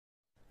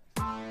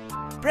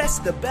press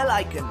the bell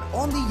icon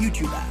on the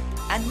YouTube app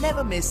and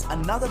never miss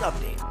another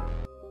update.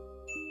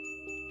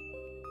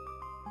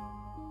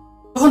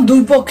 যখন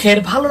দুই পক্ষের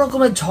ভালো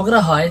রকমের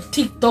ঝগড়া হয়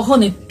ঠিক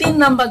তখনই ৩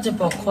 নাম্বার যে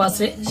পক্ষ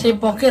আছে সেই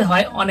পক্ষের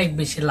হয় অনেক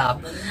বেশি লাভ।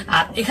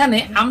 আর এখানে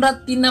আমরা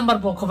 ৩ নাম্বার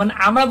পক্ষ মানে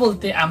আমরা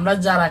বলতে আমরা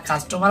যারা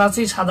কাস্টমার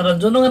আছি সাধারণ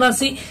জনগণ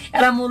আছি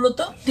এরা মূলত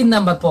 ৩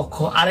 নাম্বার পক্ষ।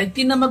 আর এই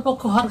 ৩ নাম্বার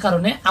পক্ষ হওয়ার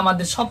কারণে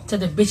আমাদের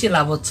সবচেয়ে বেশি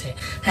লাভ হচ্ছে।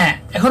 হ্যাঁ,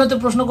 এখন তো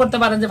প্রশ্ন করতে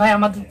পারেন যে ভাই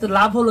আমাদের তো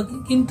লাভ হলো,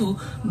 কিন্তু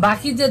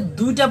বাকি যে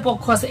দুইটা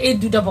পক্ষ আছে এই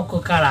দুইটা পক্ষ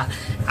কারা?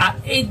 আর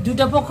এই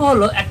দুইটা পক্ষ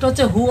হলো একটা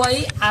হচ্ছে হুয়াই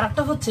আর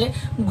একটা হচ্ছে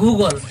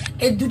গুগল।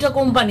 এই দুইটা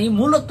কোম্পানি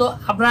মূলত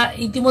আপনারা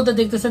ইতিমধ্যে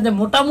দেখতেছেন যে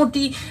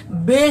মোটামুটি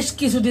বেশ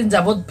কিছুদিন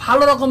যাবত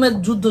ভালো রকমের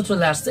যুদ্ধ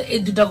চলে আসছে এই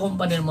দুইটা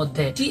কোম্পানির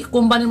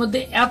মধ্যে।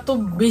 এত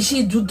বেশি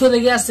যুদ্ধ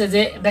লেগে আসছে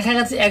যে দেখা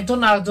গেছে একজন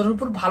আরেকজনের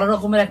উপর ভালো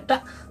রকমের একটা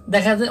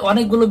দেখা যায়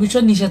অনেকগুলো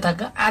বিষয়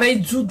নিষেধাজ্ঞা। আর এই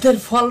যুদ্ধের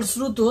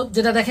ফলশ্রুত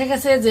যেটা দেখা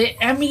গেছে যে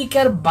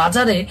আমেরিকার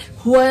বাজারে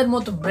হুয়াইয়ের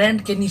মতো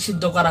ব্র্যান্ডকে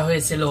নিষিদ্ধ করা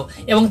হয়েছিল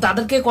এবং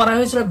তাদেরকে করা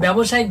হয়েছিল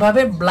ব্যবসায়িক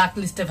ভাবে ব্ল্যাক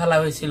লিস্টে ফেলা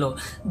হয়েছিল,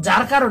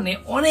 যার কারণে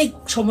অনেক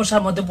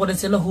সমস্যার মধ্যে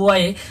পড়েছিল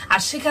হুয়াই।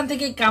 আর সেখান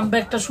থেকে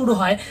কামব্যাকটা শুরু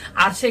হয়।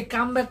 আর সেই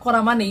কামব্যাক করা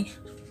মানেই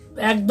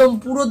একদম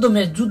পুরো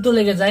দমে যুদ্ধ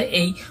লেগে যায়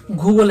এই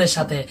গুগলের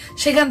সাথে।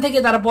 সেখান থেকে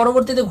তারা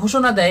পরবর্তীতে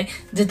ঘোষণা দেয়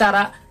যে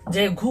তারা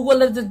যে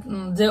গুগলের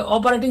যে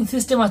অপারেটিং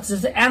সিস্টেম আছে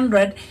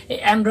অ্যান্ড্রয়েড, এই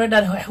অ্যান্ড্রয়েড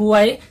আর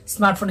হুয়াই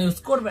স্মার্টফোন ইউজ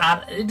করবে। আর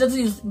এটা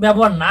যদি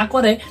ব্যবহার না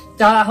করে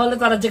তাহলে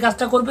তারা যে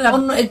কাজটা করবে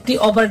অন্য একটি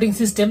অপারেটিং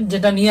সিস্টেম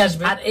যেটা নিয়ে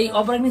আসবে। আর এই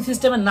অপারেটিং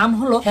সিস্টেমের নাম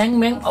হলো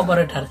হ্যাংম্যাং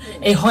অপারেটর।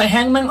 এই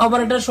হ্যাংম্যাং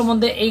অপারেটর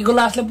সম্বন্ধে এইগুলো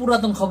আসলে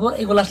পুরাতন খবর,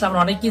 এগুলো আসলে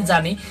আমরা অনেকেই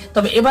জানি।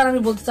 তবে এবার আমি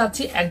বলতে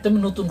চাচ্ছি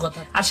একদমই নতুন কথা।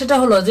 আর সেটা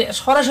হলো যে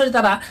সরাসরি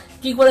তারা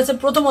কি করেছে,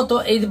 প্রথমত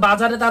এই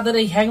বাজারে তাদের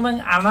এই হ্যাংম্যাং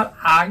আনার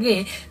আগে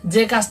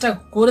যে কাজটা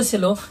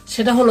করেছিল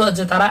সেটা হলো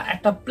যে তারা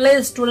একটা প্লে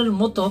স্টোরের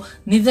মতো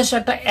নিজস্ব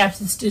একটা অ্যাপ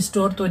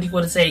স্টোর তৈরি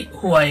করেছে এই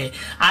হুয়াই।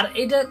 আর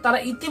এটা তারা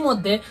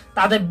ইতিমধ্যে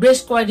তাদের বেশ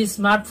কয়েকটি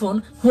স্মার্টফোন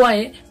হুয়াই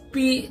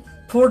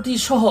P40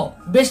 সহ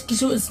বেশ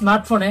কিছু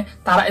স্মার্টফোনে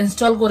তারা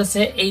ইনস্টল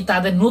করেছে এই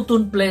তাদের নতুন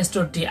প্লে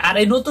স্টোরটি। আর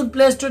এই নতুন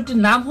প্লে স্টোরটির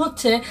নাম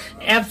হচ্ছে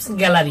অ্যাপস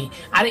গ্যালারি।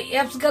 আর এই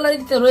অ্যাপস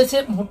গ্যালারিতে রয়েছে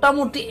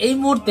মোটামুটি এই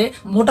মুহূর্তে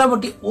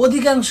মোটামুটি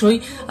অধিকাংশই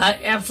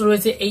অ্যাপস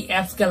রয়েছে এই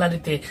অ্যাপস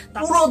গ্যালারিতে।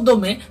 পুরো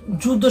দমে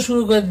যুদ্ধ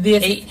শুরু করে দিয়ে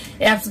এই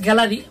অ্যাপস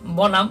গ্যালারি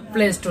বনাম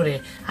প্লে স্টোরে।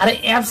 আর এই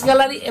অ্যাপস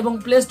গ্যালারি এবং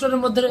প্লে স্টোরের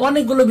মধ্যে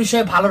অনেকগুলো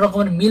বিষয়ে ভালো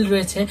রকমের মিল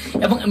রয়েছে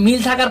এবং মিল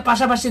থাকার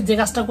পাশাপাশি যে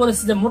কাজটা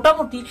করেছে যে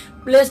মোটামুটি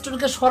প্লে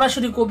স্টোরকে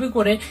সরাসরি কপি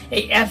করে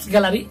এই অ্যাপস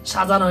গ্যালারি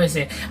সাজানো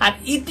হয়েছে। আর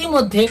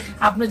ইতিমধ্যে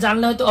আপনি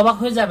জানলে হয়তো অবাক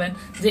হয়ে যাবেন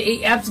যে এই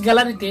অ্যাপস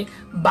গ্যালারিতে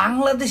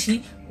বাংলাদেশি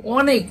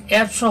অনেক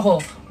অ্যাপ সহ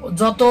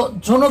যত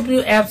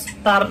জনপ্রিয় অ্যাপস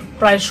তার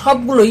প্রায়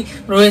সবগুলোই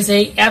রয়েছে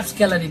এই অ্যাপস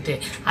গ্যালারিতে।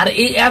 আর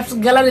এই অ্যাপস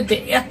গ্যালারিতে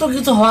এত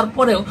কিছু হওয়ার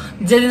পরেও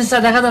যে জিনিসটা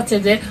দেখা যাচ্ছে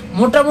যে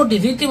মোটামুটি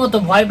রীতিমতো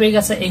ভয় পেয়ে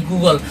গেছে এই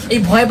গুগল। এই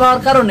ভয় পাওয়ার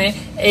কারণে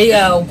এই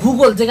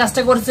গুগল যে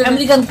কাজটা করেছে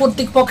আমেরিকান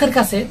কর্তৃপক্ষের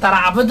কাছে তারা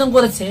আবেদন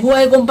করেছে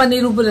হুয়াই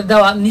কোম্পানির উপরে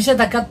দেওয়া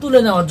নিষেধাজ্ঞা তুলে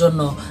নেওয়ার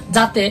জন্য,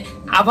 যাতে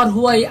আবার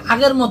হুয়াই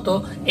আগের মতো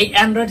এই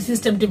অ্যান্ড্রয়েড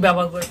সিস্টেমটি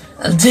ব্যবহার করে।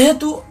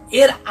 যেহেতু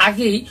এর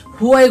আগেই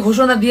হুয়াই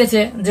ঘোষণা দিয়েছে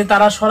যে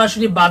তারা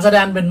সরাসরি বাজারে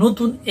আনবে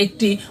নতুন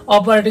একটি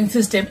অপারেটিং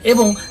সিস্টেম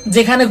এবং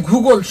যেখানে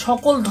গুগল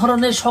সকল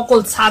ধরনের সকল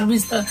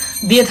সার্ভিস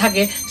দিয়ে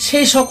থাকে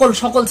সেই সকল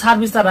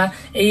সার্ভিস তারা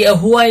এই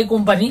হুয়াই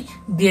কোম্পানি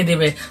দিয়ে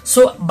দেবে।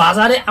 সো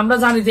বাজারে আমরা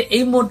জানি যে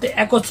এই মুহূর্তে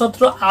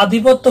একচ্ছত্র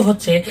আধিপত্য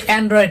হচ্ছে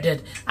অ্যান্ড্রয়েডের।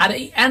 আর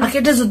এই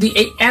মার্কেটে যদি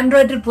এই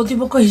অ্যান্ড্রয়েডের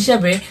প্রতিপক্ষ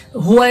হিসেবে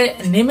হুয়াই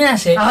নেমে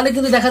আসে তাহলে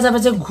কিন্তু দেখা যাবে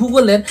যে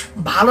গুগলের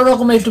ভালো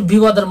রকমের একটু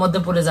বিপদের মধ্যে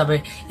পড়ে যাবে।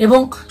 এবং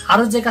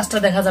আরো যে কাজটা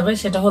দেখা যাবে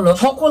সেটা হলো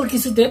সকল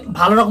কিছুতে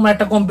ভালো রকমের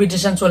একটা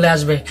কম্পিটিশন চলে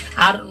আসবে।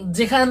 আর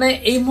যেখানে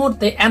এই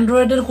মুহূর্তে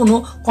অ্যান্ড্রয়েডের কোনো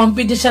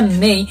কম্পিটিশন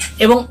নেই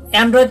এবং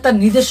অ্যান্ড্রয়েড তার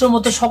নিজস্ব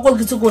মতো সকল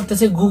কিছু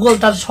করতেছে, গুগল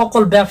তার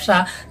সকল ব্যবসা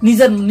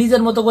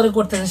নিজের মতো করে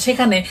করতেছে,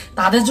 সেখানে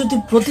তাদের যদি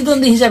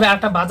প্রতিদ্বন্দ্বী হিসাবে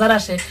একটা বাজার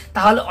আসে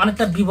তাহলে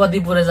অনেকটা বিপদে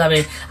পড়ে যাবে।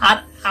 আর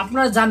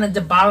আপনারা জানেন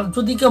যে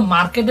যদি কেউ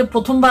মার্কেটে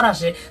প্রথমবার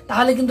আসে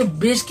তাহলে কিন্তু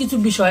বেশ কিছু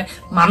বিষয়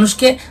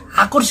মানুষকে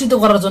আকর্ষিত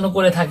করার জন্য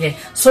করে থাকে।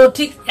 সো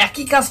ঠিক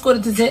একই কাজ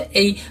করতেছে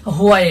এই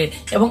হুয়াই।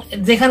 এবং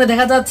যেখানে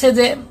দেখা যাচ্ছে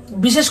যে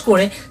বিশেষ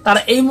করে তারা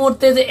এই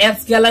মুহূর্তে যে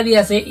অ্যাপস গ্যালারি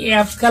আছে এই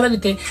অ্যাপস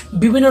গ্যালারিতে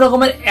বিভিন্ন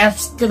রকমের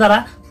অ্যাপসকে তারা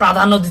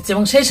প্রাধান্য দিচ্ছে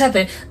এবং সেই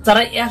সাথে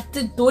যারা অ্যাপস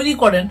তৈরি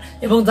করেন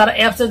এবং যারা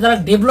অ্যাপসের যারা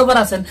ডেভেলপার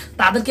আছেন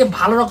তাদেরকে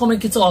ভালো রকমের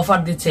কিছু অফার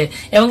দিচ্ছে।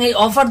 এবং এই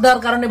অফার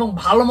দেওয়ার কারণে এবং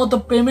ভালো মতো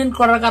পেমেন্ট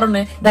করার কারণে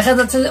দেখা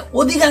যাচ্ছে যে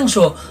অধিকাংশ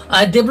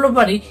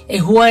ডেভেলপারই এই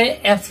হুয়াই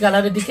অ্যাপস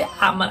গ্যালারির দিকে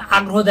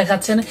আগ্রহ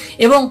দেখাচ্ছেন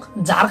এবং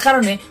যার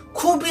কারণে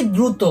খুবই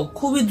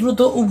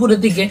দ্রুত উপরের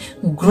দিকে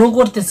গ্রো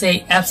করতেছে এই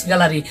অ্যাপস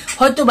গ্যালারি।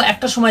 হয়তো বা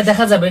একটা সময়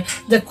দেখা যাবে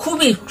যে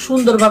খুবই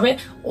সুন্দরভাবে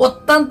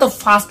অত্যন্ত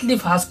ফাস্ট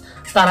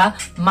তারা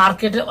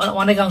মার্কেটে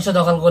অনেকাংশ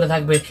দখল করে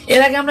থাকবে।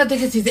 এর আগে আমরা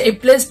দেখেছি যে এই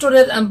প্লে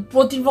স্টোরের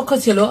প্রতিপক্ষ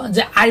ছিল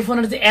যে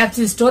আইফোনের যে অ্যাপস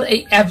স্টোর, এই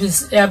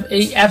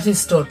অ্যাপস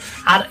স্টোর।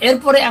 আর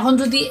এরপরে এখন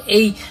যদি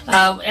এই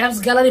অ্যাপস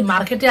গ্যালারি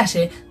মার্কেটে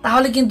আসে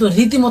তাহলে কিন্তু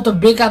রীতিমতো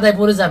বেকায়দায়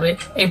পড়ে যাবে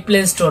এই প্লে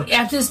স্টোর।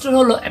 অ্যাপস স্টোর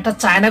হলো একটা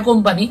চায়না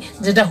কোম্পানি,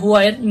 যেটা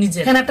হুয়াওয়ের নিজে।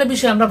 এখানে একটা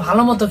বিষয় আমরা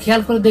ভালো মতো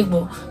খেয়াল করে দেখবো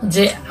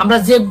যে আমরা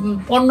যে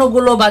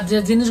পণ্যগুলো বা যে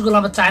জিনিসগুলো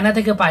আমরা চায়না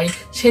থেকে পাই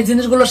সেই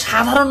জিনিসগুলো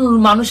সাধারণ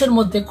মানুষের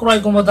মধ্যে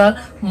ক্রয় ক্ষমতার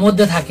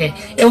মধ্যে থাকে,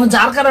 এবং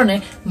যার কারণে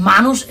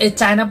মানুষ এই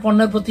চায়না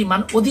পণ্যের প্রতি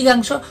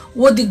অধিকাংশ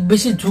অধিক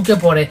বেশি ঝুঁকে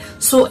পড়ে।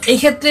 সো এই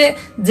ক্ষেত্রে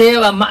যে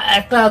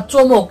একটা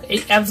চমক এই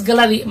অ্যাপস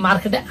গ্যালারি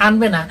মার্কেটে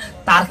আনবে না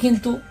তার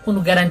কিন্তু কোনো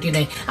গ্যারান্টি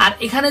নেই। আর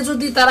এখানে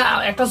যদি তারা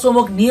একটা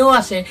চমক নিয়েও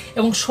আসে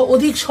এবং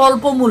অধিক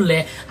স্বল্প মূল্যে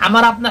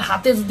আমার আপনার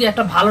হাতে যদি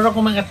একটা ভালো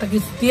রকমের একটা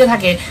কিছু দিয়ে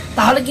থাকে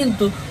তাহলে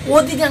কিন্তু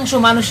অধিকাংশ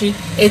মানুষই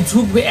এই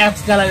ঝুঁকবে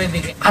অ্যাপস গ্যালারির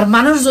দিকে। আর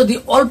মানুষ যদি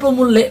অল্প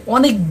মূল্যে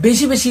অনেক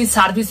বেশি বেশি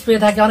সার্ভিস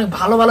পেয়ে থাকে, অনেক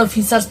ভালো ভালো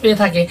ফিচার্স পেয়ে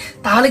থাকে,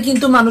 তাহলে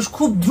কিন্তু মানুষ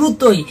খুব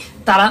দ্রুতই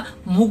তারা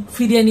মুখ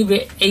ফিরিয়ে নিবে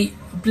এই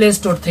প্লে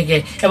স্টোর থেকে,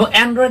 এবং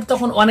অ্যান্ড্রয়েড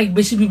তখন অনেক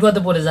বেশি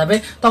বিপদে পড়ে যাবে।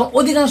 তখন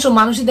অধিকাংশ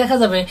মানুষই দেখা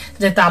যাবে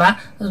যে তারা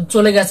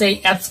চলে গেছে এই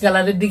অ্যাপস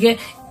গ্যালারির দিকে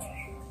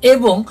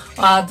এবং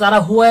তারা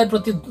হুয়াওয়ের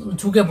প্রতি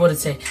ঝুঁকে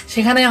পড়েছে।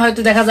 সেখানে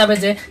হয়তো দেখা যাবে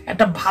যে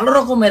একটা ভালো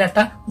রকমের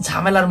একটা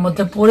ঝামেলার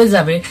মধ্যে পড়ে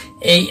যাবে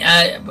এই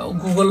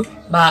গুগল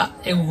বা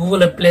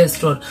গুগলের প্লে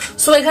স্টোর।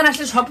 সো এখানে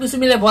আসলে সবকিছু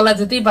মিলে বলা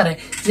যেতেই পারে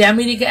যে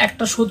আমেরিকা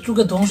একটা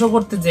শত্রুকে ধ্বংস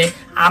করতে যে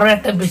আরো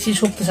একটা বেশি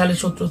শক্তিশালী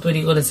শত্রু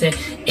তৈরি করেছে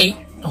এই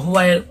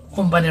হুয়াওয়ের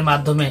কোম্পানির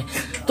মাধ্যমে।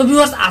 তো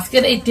ভিউয়ার্স,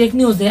 আজকের এই টেক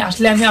নিউজে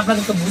আসলে আমি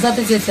আপনাদেরকে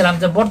বোঝাতে চেয়েছিলাম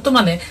যে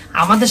বর্তমানে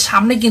আমাদের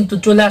সামনে কিন্তু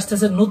চলে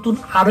আসতেছে নতুন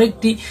আরো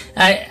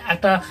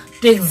একটা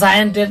টেক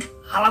জায়ান্টের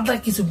আলাদা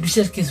কিছু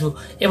বিশেষ কিছু,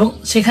 এবং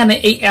সেখানে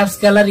এই অ্যাপস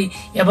গ্যালারি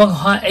এবং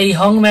এই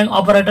হংম্যাং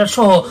অপারেটর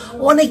সহ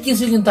অনেক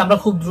কিছু কিন্তু আমরা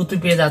খুব দ্রুত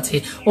পেয়ে যাচ্ছি।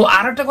 ও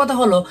আর একটা কথা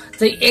হলো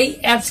যে এই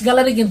অ্যাপস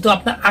গ্যালারি কিন্তু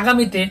আপনার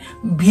আগামীতে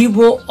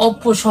ভিভো,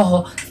 ওপ্পো সহ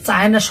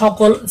চায়না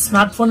সকল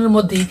স্মার্টফোনের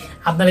মধ্যেই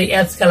আপনার এই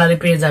অ্যাপস গ্যালারি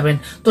পেয়ে যাবেন।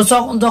 তো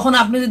যখন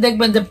আপনি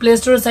দেখবেন যে প্লে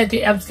স্টোরের সাইটে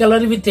অ্যাপস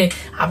গ্যালারিতে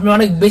আপনি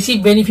অনেক বেশি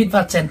বেনিফিট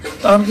পাচ্ছেন,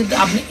 তখন কিন্তু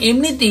আপনি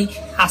এমনিতেই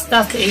আস্তে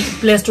আস্তে এই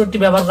প্লে স্টোরটি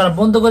ব্যবহার করা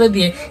বন্ধ করে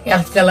দিয়ে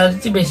অ্যাপস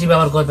গ্যালারিটি বেশি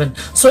ব্যবহার করবেন।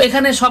 সো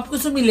এখানে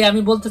সবকিছু মিলিয়ে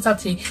আমি বলতে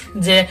চাচ্ছি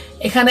যে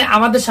এখানে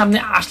আমাদের সামনে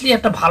আসলে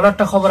একটা ভালো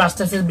একটা খবর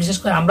আসতেছে, বিশেষ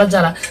করে আমরা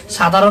যারা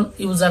সাধারণ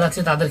ইউজার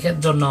আছে তাদের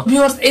জন্য।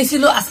 ভিউয়ার্স, এই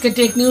ছিল আজকে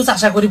টেক নিউজ।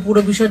 আশা করি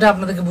পুরো বিষয়টা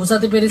আপনাদেরকে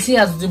বোঝাতে পেরেছি।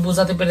 আর যদি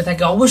বোঝাতে পেরে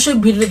থাকে অবশ্যই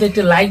ভিডিওতে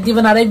একটি লাইক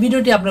দিবেন, আর এই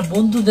ভিডিওটি আপনার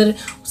বন্ধুদের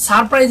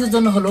সারপ্রাইজের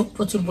জন্য হলো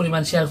প্রচুর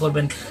পরিমাণ শেয়ার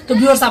করবেন। তো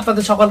ভিউয়ার্স,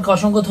 আপনাদের সকলকে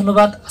অসংখ্য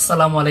ধন্যবাদ।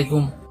 আসসালামু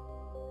আলাইকুম।